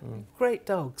 Great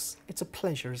dogs. It's a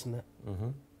pleasure, isn't it?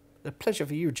 A pleasure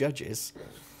for you judges.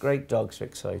 Great dogs are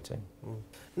exciting.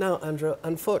 Now, Andrew,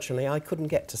 unfortunately, I couldn't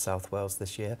get to South Wales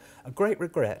this year. A great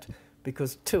regret,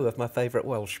 because 2 of my favourite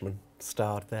Welshmen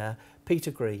starred there.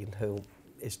 Peter Green, who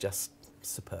is just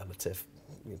superlative,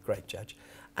 great judge.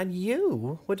 And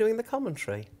you were doing the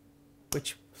commentary,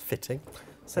 which fitting.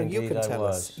 So Indeed,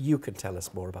 you can tell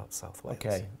us more about South Wales.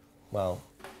 Okay, well,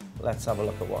 let's have a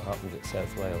look at what happened at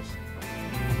South Wales.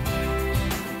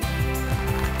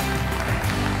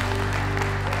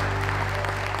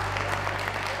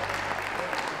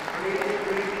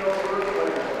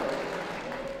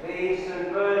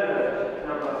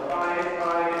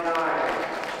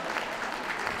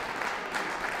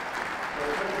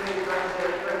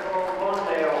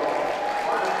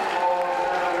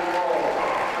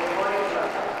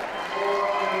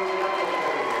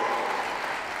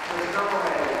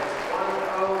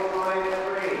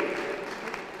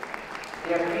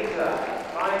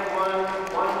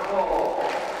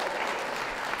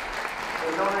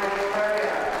 Norwich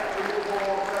Terrier,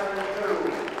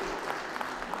 2472.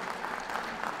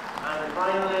 And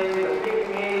finally, the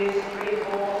Pygmies,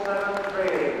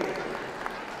 3473.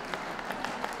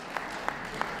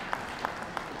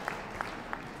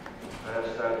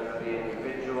 First out for the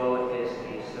individual is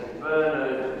the St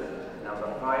Bernard, number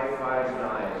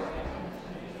 559.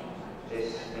 This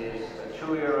is a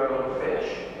 2-year-old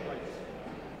fish.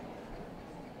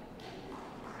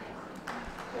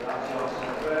 So that's your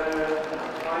St Bernard,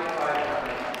 number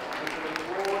 559. We can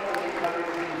afford and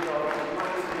encourage these dogs as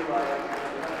much as you like.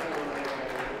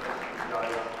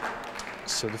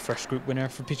 So the first group winner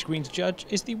for Peter Green to judge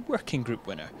is the working group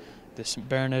winner, the St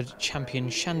Bernard champion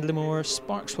Chandlermore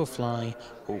Sparks Will Fly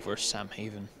over Sam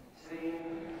Haven.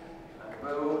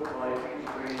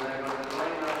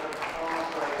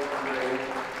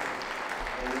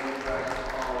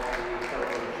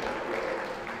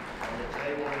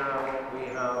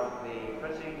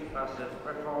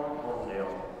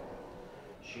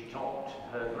 She topped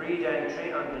her breed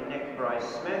entry under Nick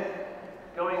Bryce-Smith,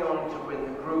 going on to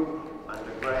win the group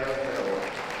under Graham Hill.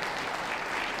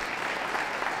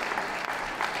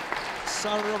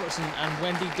 Sarah Robertson and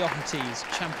Wendy Doherty's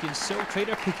champion Soul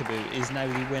Trader Peekaboo is now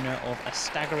the winner of a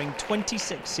staggering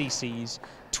 26 CCs,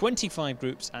 25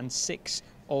 groups and 6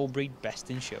 all-breed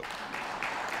best in show.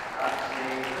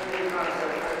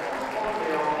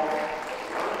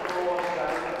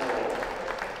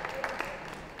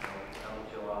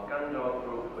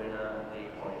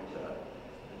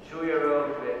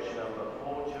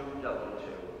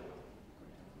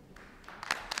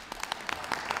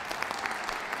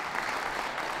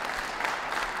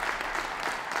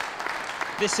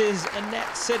 This is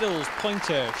Annette Siddle's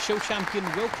pointer, show champion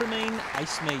Wilcremain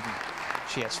Ice Maiden.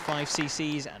 She has 5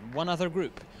 CCs and 1 other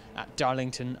group at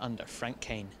Darlington under Frank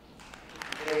Kane.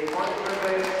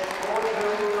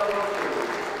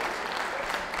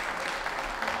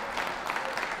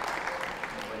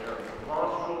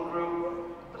 Pastoral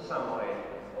group, the Samoyed.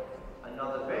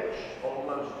 Another bitch,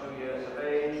 almost 2 years of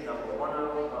age, number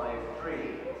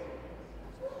 1053.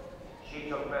 She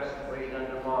took best of breed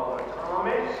under Margaret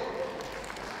Armis.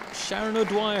 Sharon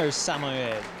O'Dwyer's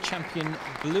Samoyed, champion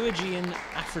Blue Aegean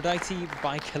Aphrodite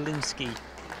by Kalinski.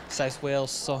 South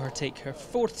Wales saw her take her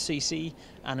 4th CC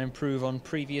and improve on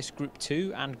previous Group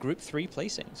 2 and Group 3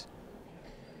 placings.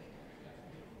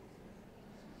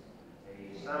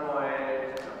 The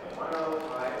Samoyed,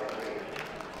 1053.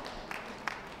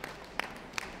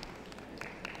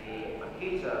 The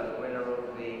Makita, winner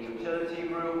of the utility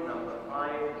group, number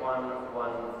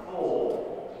 5114.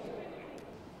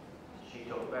 She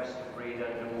took best of breed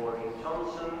under Maureen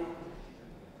Thompson.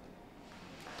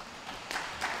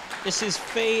 This is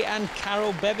Faye and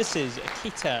Carol Bevis's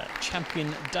Akita,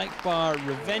 champion Dyke Bar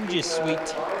Revenge's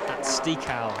Suite at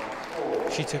Steekal.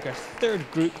 She took her 3rd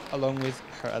group along with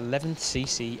her 11th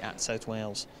CC at South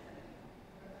Wales.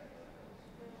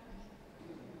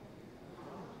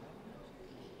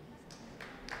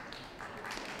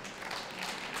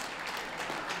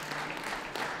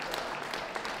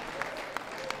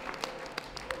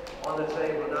 On the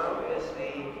table now is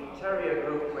the Terrier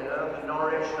Group winner, the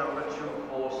Norwich number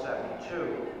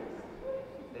 2472.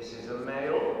 This is a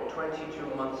male,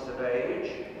 22 months of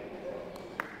age.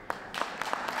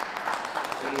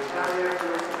 The Terrier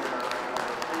Group winner,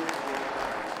 number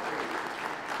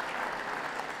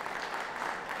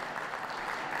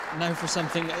 2473. Now for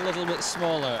something a little bit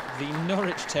smaller, the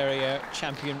Norwich Terrier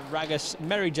champion Ragus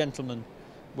Merry Gentleman,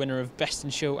 winner of Best in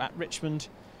Show at Richmond,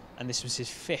 and this was his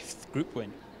 5th group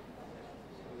win.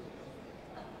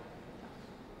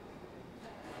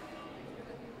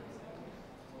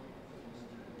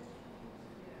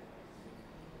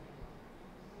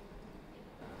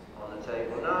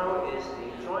 Table now is the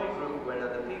Toy Group winner,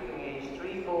 the Pekingese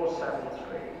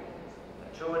 3473, a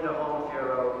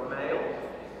 2.5-year-old male.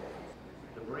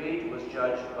 The breed was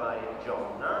judged by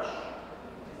John Nash.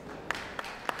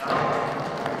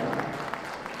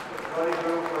 The Toy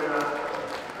Group winner,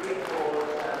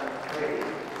 3473.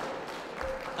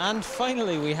 And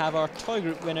finally we have our Toy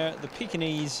Group winner, the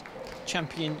Pekingese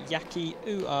champion Yaki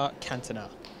Ua Cantona.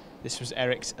 This was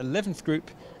Eric's 11th group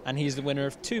and he's the winner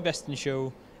of 2 Best in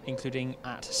Show, including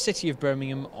at City of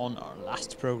Birmingham on our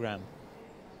last programme.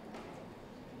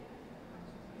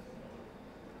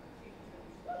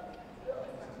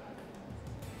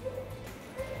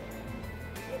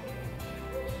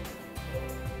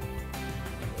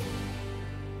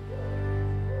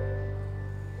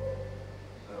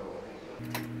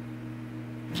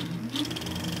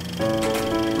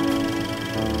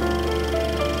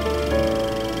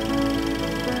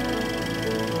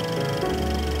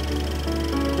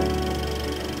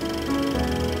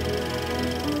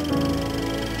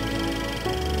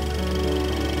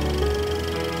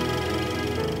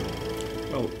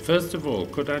 First of all,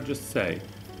 could I just say,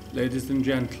 ladies and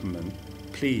gentlemen,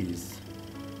 please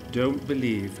don't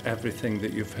believe everything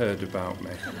that you've heard about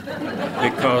me,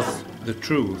 because the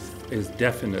truth is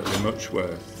definitely much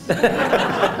worse.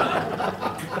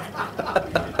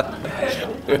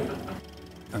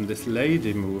 And this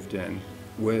lady moved in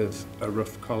with a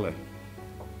rough collie.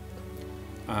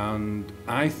 And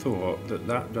I thought that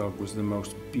that dog was the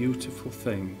most beautiful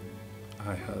thing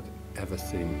I had ever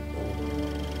seen.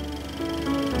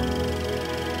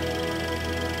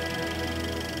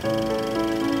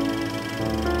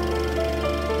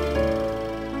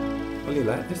 Well, he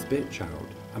let this bitch out,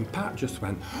 and Pat just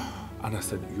went, and I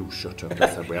said, you shut up. I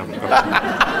said, we haven't got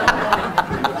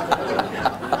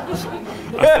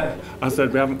I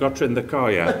said, we haven't got her in the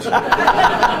car yet. Shut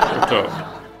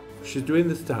up. She's doing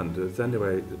the standards.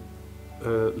 Anyway,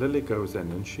 Lily goes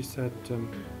in and she said,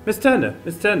 Miss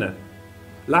Turner,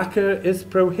 lacquer is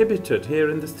prohibited here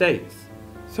in the States.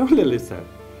 So Lily said,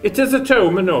 it is at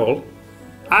home and all.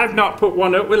 I've not put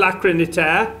one up with lacquer in it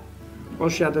here. Well,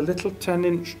 she had a little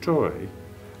 10-inch toy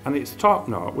and its top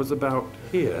knot was about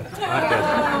here, like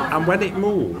that. And when it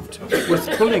moved, it was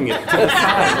pulling it to the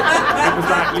side. It was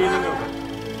like leaning over.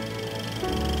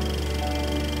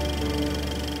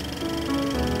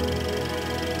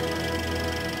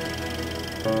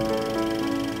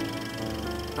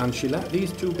 And she let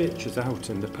these two bitches out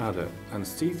in the paddock, and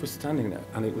Steve was standing there,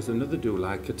 and it was another do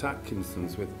like at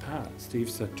Atkinson's with Pat. Steve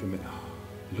said to me, oh,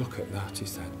 look at that, he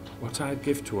said. What I'd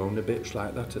give to own a bitch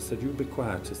like that. I said, you be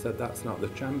quiet. I said, that's not the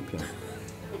champion.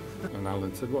 And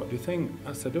Alan said, what do you think?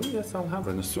 I said, oh yes, I'll have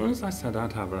her. And as soon as I said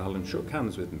I'd have her, Alan shook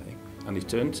hands with me, and he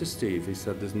turned to Steve. He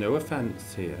said, there's no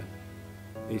offence here.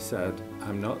 He said,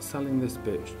 I'm not selling this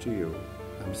bitch to you.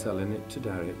 I'm selling it to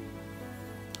Derek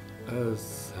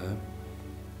as...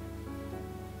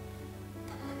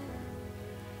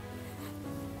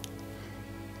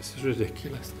 This is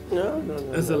ridiculous. No.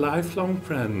 As a lifelong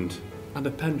friend and a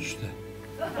pensioner.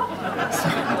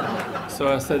 So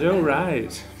I said, oh,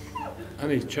 right.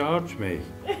 And he charged me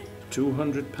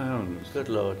 £200. Good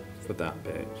Lord. For that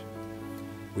bitch.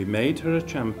 We made her a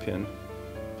champion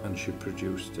and she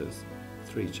produced us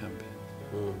 3 champions.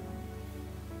 Mm.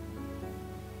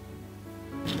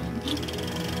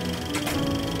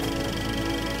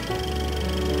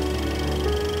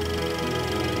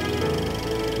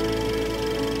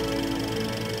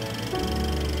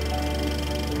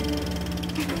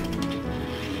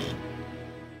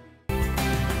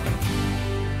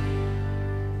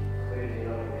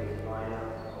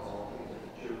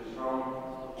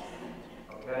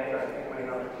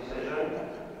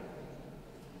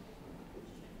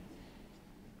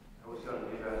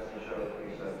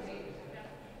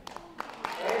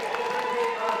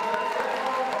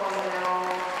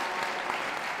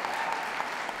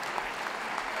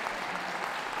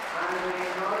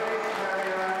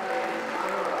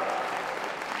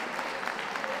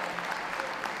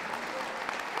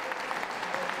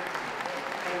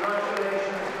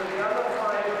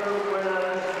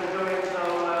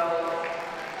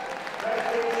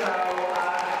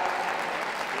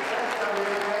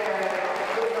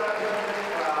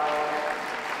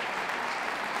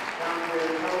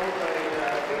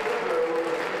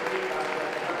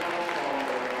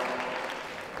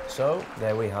 So,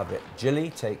 there we have it. Jilly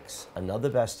takes another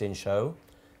Best in Show,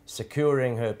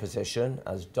 securing her position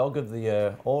as Dog of the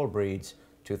Year, All Breeds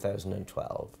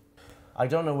 2012. I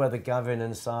don't know whether Gavin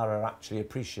and Sarah actually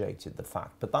appreciated the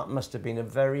fact, but that must have been a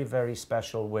very, very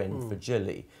special win for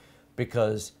Jilly,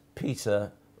 because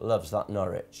Peter loves that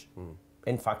Norwich.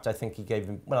 In fact, I think he gave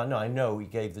him, well, I know he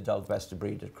gave the dog Best of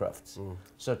Breed at Crufts.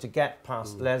 So to get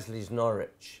past Leslie's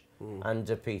Norwich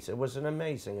under Peter was an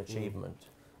amazing achievement.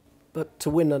 But to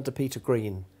win under Peter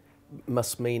Green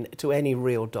must mean, to any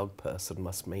real dog person,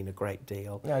 must mean a great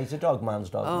deal. Yeah, he's a dog man's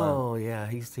dog man. Oh, yeah,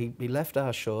 he left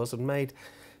our shores and made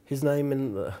his name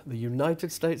in the United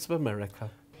States of America.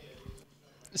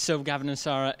 So, Gavin and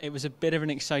Sarah, it was a bit of an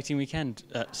exciting weekend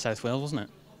at South Wales, wasn't it?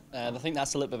 I think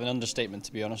that's a little bit of an understatement,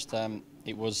 to be honest.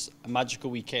 It was a magical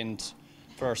weekend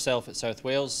for ourselves at South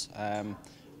Wales,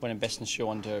 winning Best in Show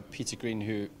under Peter Green,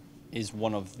 who is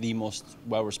one of the most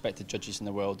well-respected judges in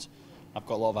the world. I've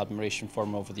got a lot of admiration for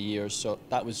him over the years, so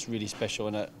that was really special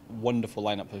and a wonderful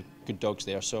lineup of good dogs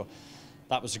there. So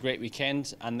that was a great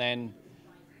weekend, and then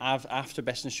after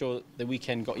Best in Show, the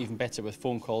weekend got even better with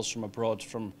phone calls from abroad,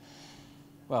 from,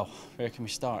 well, where can we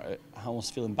start? I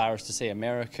almost feel embarrassed to say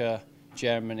America,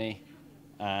 Germany,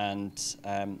 and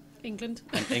England.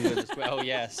 And England as well,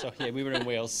 yeah. So yeah, we were in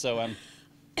Wales. So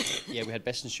yeah, we had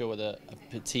Best in Show with a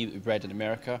petite that we bred in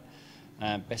America,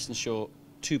 Best in Show,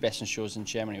 2 Best in Shows in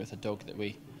Germany with a dog that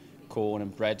we co-own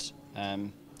and bred.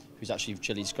 who's actually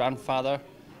Gilly's grandfather,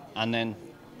 and then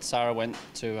Sarah went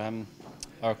to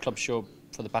our club show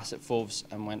for the Basset Foves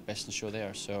and went best in show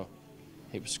there. So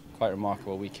it was quite a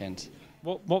remarkable weekend.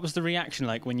 What was the reaction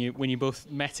like when you both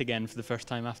met again for the first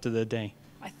time after the day?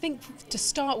 I think to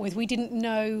start with, we didn't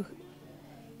know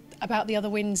about the other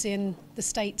wins in the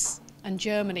States and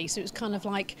Germany, so it was kind of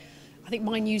like, I think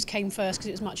my news came first because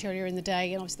it was much earlier in the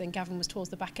day, and obviously then Gavin was towards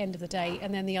the back end of the day,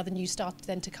 and then the other news started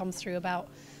then to come through about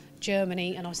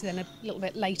Germany, and obviously then a little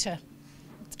bit later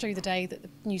through the day that the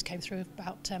news came through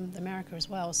about America as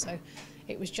well. So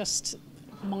it was just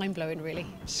mind-blowing, really.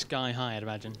 Sky high, I'd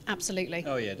imagine. Absolutely.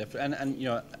 Oh yeah, definitely. And you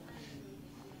know,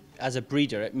 as a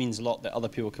breeder, it means a lot that other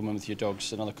people come in with your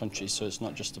dogs in other countries. So it's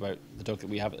not just about the dog that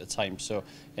we have at the time. So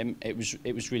it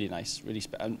was really nice,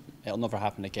 and it'll never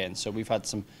happen again. So we've had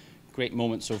some great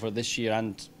moments over this year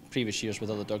and previous years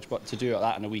with other dogs, but to do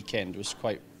that in a weekend was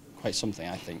quite something,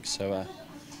 I think. So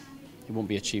it won't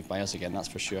be achieved by us again, that's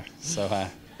for sure. So but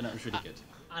that was really good.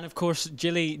 And of course,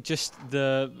 Gilly just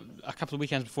a couple of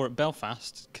weekends before at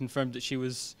Belfast confirmed that she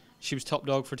was top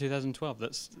dog for 2012.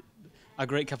 That's a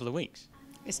great couple of weeks.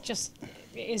 It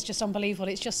is just unbelievable.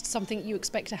 It's just something you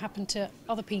expect to happen to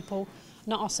other people,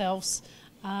 not ourselves.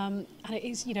 And it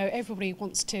is, you know, everybody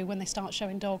wants to, when they start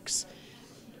showing dogs,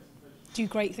 do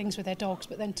great things with their dogs,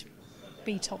 but then to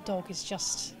be top dog is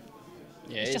just,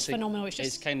 it's just phenomenal.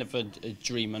 It's kind of a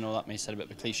dream. I know that may sound a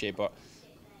bit of a cliche, but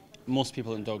most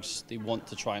people in dogs, they want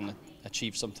to try and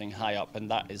achieve something high up, and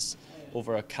that is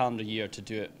over a calendar year to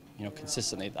do it, you know,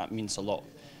 consistently. That means a lot.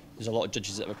 There's a lot of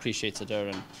judges that have appreciated her,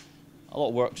 and a lot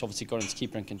of work's obviously gone into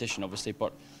keep her in condition, obviously,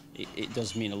 but it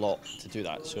does mean a lot to do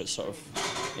that. So it's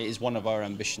it is one of our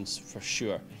ambitions for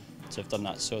sure to have done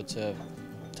that. So to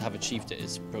have achieved it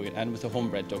is brilliant, and with a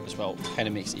homebred dog as well, kind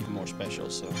of makes it even more special.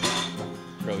 So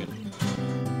brilliant.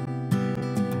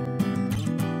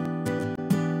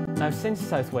 Now, since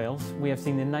South Wales, we have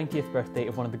seen the 90th birthday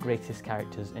of one of the greatest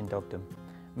characters in dogdom.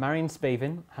 Marion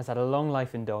Spavin has had a long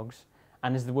life in dogs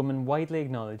and is the woman widely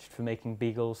acknowledged for making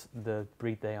beagles the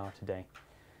breed they are today.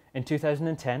 In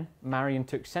 2010, Marion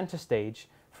took centre stage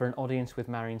for an audience with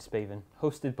Marion Spavin,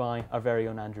 hosted by our very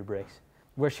own Andrew Brace,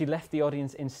 where she left the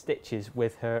audience in stitches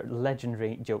with her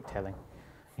legendary joke-telling.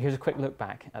 Here's a quick look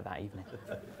back at that evening.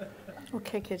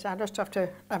 Okay, kids, I just have to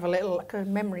have a little, because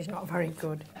memory's not very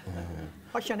good.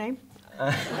 What's your name?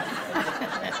 Well,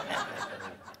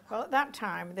 at that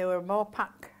time, they were more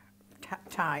pack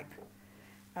type,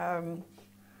 with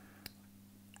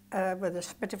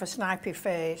a bit of a snipey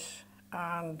face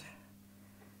and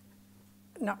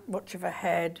not much of a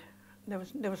head. There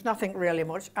was nothing really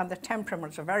much, and the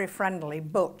temperaments are very friendly,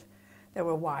 but they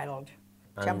were wild.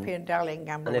 Champion Darling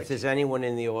Gamble. And if there's anyone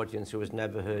in the audience who has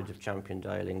never heard of Champion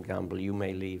Darling Gamble, you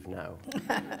may leave now.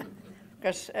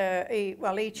 Because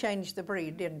he changed the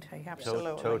breed, didn't he?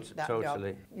 Absolutely.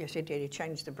 Totally. Dog. Yes, he did. He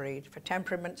changed the breed for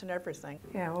temperaments and everything.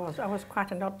 Yeah, I was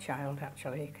quite an odd child,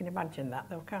 actually. You can imagine that,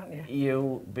 though, can't you?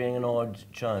 You being an odd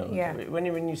child? Yeah. When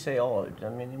you say odd, I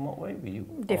mean, in what way were you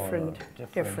different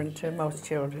to most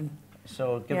children.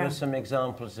 So give us some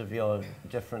examples of your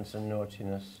difference and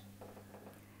naughtiness.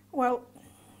 Well,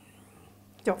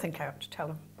 don't think I ought to tell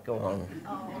them. Go on.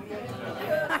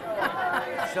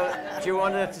 So, do you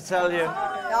want her to tell you?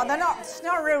 No, they're not. It's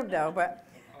not rude though. But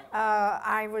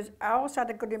I always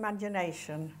had a good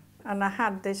imagination, and I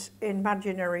had this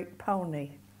imaginary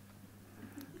pony.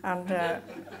 And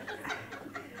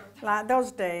like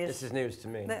those days. This is news to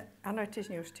me. I know it is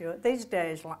news to you. These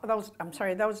days, those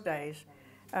days,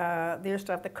 they used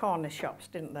to have the corner shops,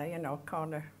 didn't they? You know,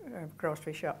 corner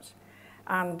grocery shops.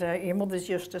 And your mothers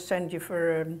used to send you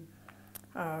for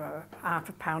half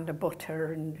a pound of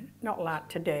butter, and not like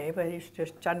today, but they used to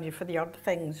send you for the odd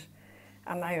things.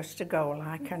 And I used to go and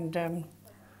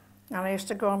I used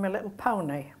to go on my little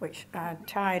pony, which I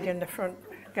tied in the front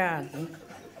garden.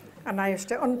 And I used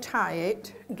to untie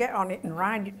it, get on it and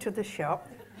ride it to the shop.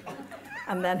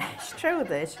 And then through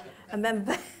this, and then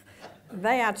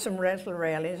they had some little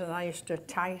railings, and I used to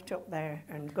tie it up there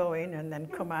and go in and then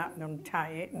come out and untie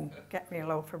it and get me a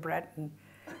loaf of bread and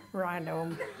ride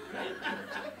home.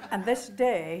 And this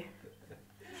day,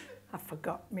 I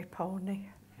forgot my pony.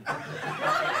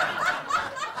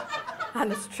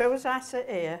 And as true as I sit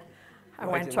here, I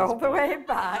went all the way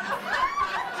back.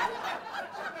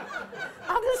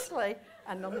 Honestly,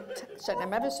 and said,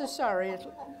 I'm ever so sorry. I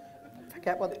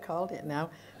forget what they called it now.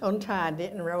 Untied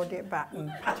it and rode it back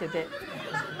and patted it.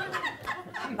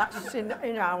 That's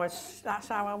that's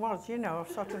how I was, you know,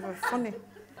 sort of a funny.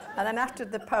 And then after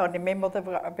the pony, my mother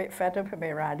got a bit fed up of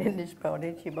me riding this pony,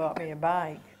 and she bought me a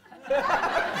bike.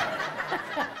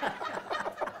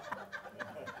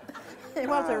 It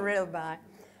was a real bike.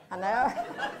 I know.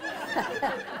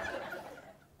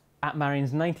 At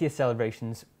Marion's 90th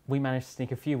celebrations, we managed to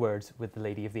sneak a few words with the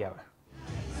Lady of the Hour.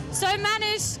 So I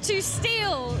managed to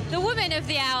steal the Woman of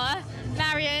the Hour.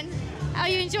 Marion, are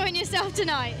you enjoying yourself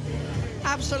tonight?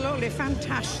 Absolutely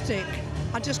fantastic.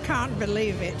 I just can't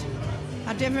believe it.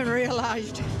 I never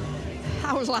realised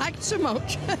I was liked so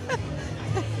much.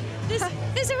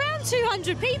 There's around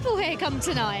 200 people here come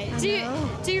tonight. Do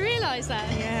you realise that?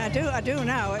 Yeah, I do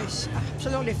now. It's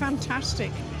absolutely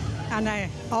fantastic.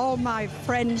 And all my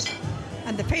friends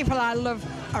and the people I love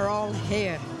are all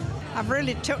here. I've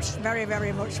really touched very,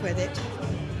 very much with it.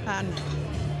 And,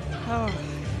 oh,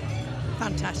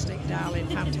 fantastic, darling,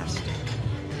 fantastic.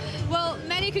 Well,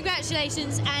 many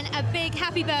congratulations and a big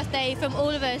happy birthday from all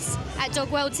of us at Dog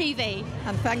World TV.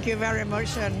 And thank you very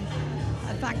much, and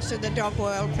thanks to the Dog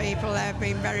World people. They've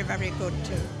been very, very good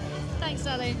too. Thanks,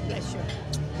 darling. Bless you.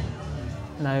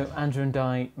 Now, Andrew and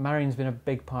Di, Marion's been a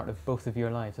big part of both of your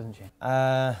lives, hasn't she?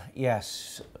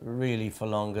 Yes, really for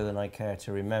longer than I care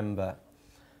to remember.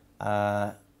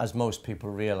 As most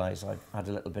people realise, I've had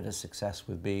a little bit of success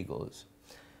with beagles.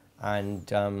 And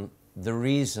the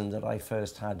reason that I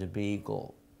first had a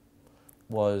beagle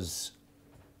was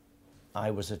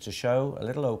I was at a show, a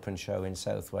little open show in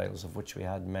South Wales, of which we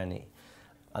had many.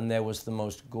 And there was the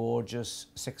most gorgeous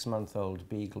 6-month-old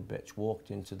beagle bitch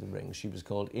walked into the ring. She was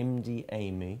called Imdi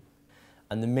Amy.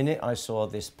 And the minute I saw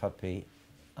this puppy,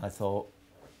 I thought,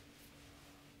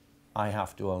 I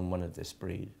have to own one of this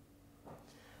breed.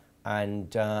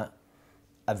 And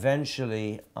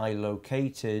eventually I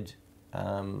located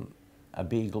a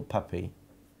beagle puppy,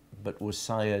 but was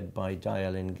sired by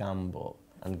Dialyn Gamble.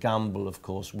 And Gamble, of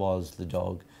course, was the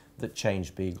dog that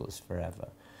changed beagles forever.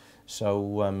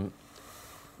 So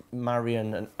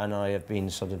Marion and I have been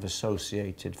sort of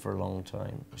associated for a long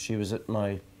time. She was at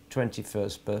my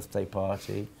 21st birthday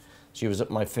party. She was at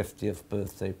my 50th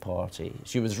birthday party.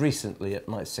 She was recently at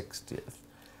my 60th.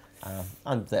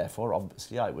 And therefore,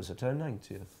 obviously, I was at her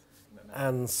 90th.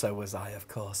 And so was I, of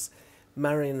course.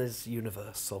 Marion is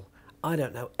universal. I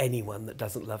don't know anyone that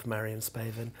doesn't love Marion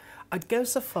Spavin. I'd go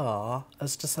so far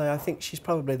as to say I think she's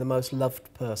probably the most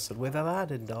loved person we've ever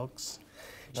had in dogs.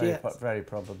 Very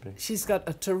probably. She's got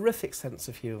a terrific sense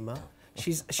of humour.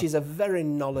 She's a very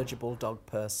knowledgeable dog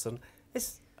person.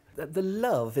 It's the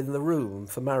love in the room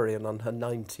for Marion on her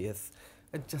 90th,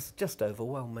 just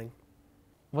overwhelming.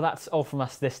 Well, that's all from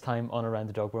us this time on Around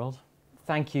the Dog World.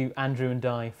 Thank you, Andrew and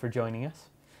Di, for joining us.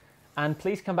 And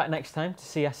please come back next time to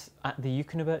see us at the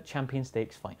Eucanaber Champion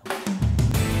Stakes final.